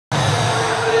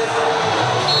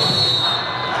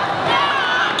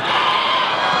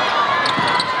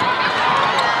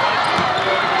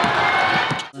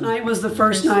was the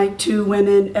first night 2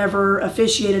 women ever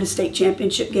officiated a state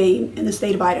championship game in the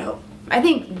state of Idaho. I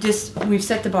think just we've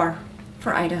set the bar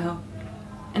for Idaho,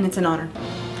 and it's an honor.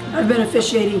 I've been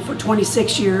officiating for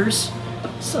 26 years,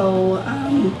 so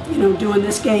you know, doing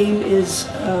this game is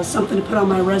something to put on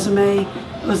my resume.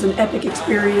 It was an epic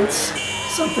experience,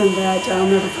 something that I'll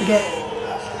never forget.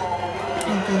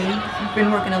 And for me, I've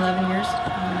been working 11 years in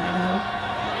Idaho,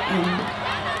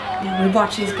 and you know, we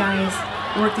watched these guys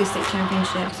work these state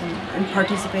championships and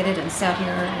participated and sat here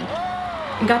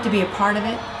and got to be a part of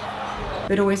it,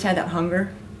 but always had that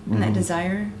hunger and that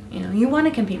desire. You know, you want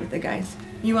to compete with the guys.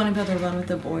 You want to be able to run with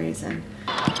the boys. And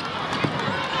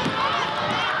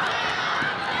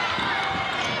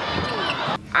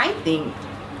I think,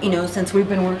 you know, since we've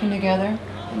been working together,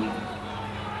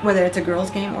 whether it's a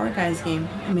girls' game or a guys' game,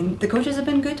 I mean, the coaches have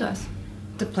been good to us.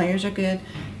 The players are good.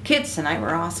 Kids tonight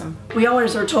were awesome. We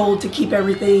always are told to keep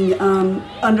everything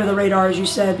under the radar, as you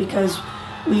said, because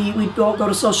we go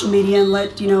to social media and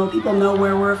let people know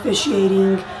where we're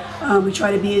officiating. We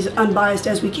try to be as unbiased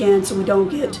as we can, so we don't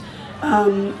get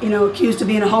accused of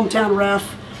being a hometown ref.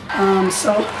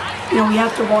 So we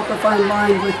have to walk a fine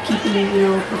line with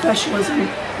keeping professionalism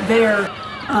there,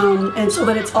 and so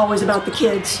that it's always about the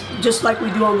kids, just like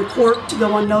we do on the court to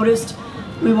go unnoticed.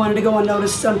 We wanted to go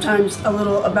unnoticed sometimes a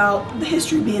little about the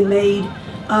history being made,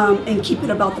 and keep it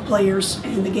about the players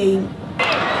and the game.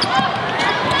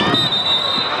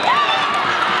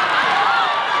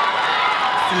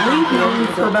 We've known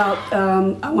for about,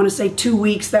 I want to say 2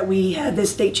 weeks that we had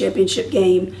this state championship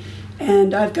game,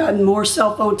 and I've gotten more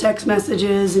cell phone text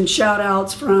messages and shout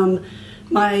outs from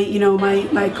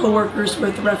my coworkers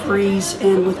with referees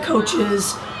and with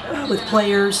coaches, with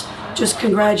players, just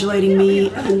congratulating me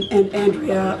and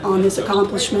Andrea on this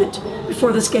accomplishment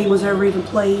before this game was ever even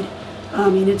played. I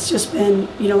mean, it's just been,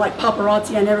 like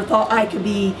paparazzi. I never thought I could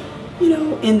be,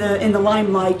 in the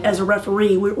limelight as a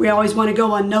referee. We always want to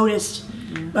go unnoticed,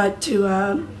 but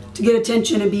to get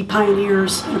attention and be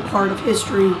pioneers and a part of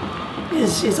history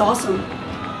is awesome.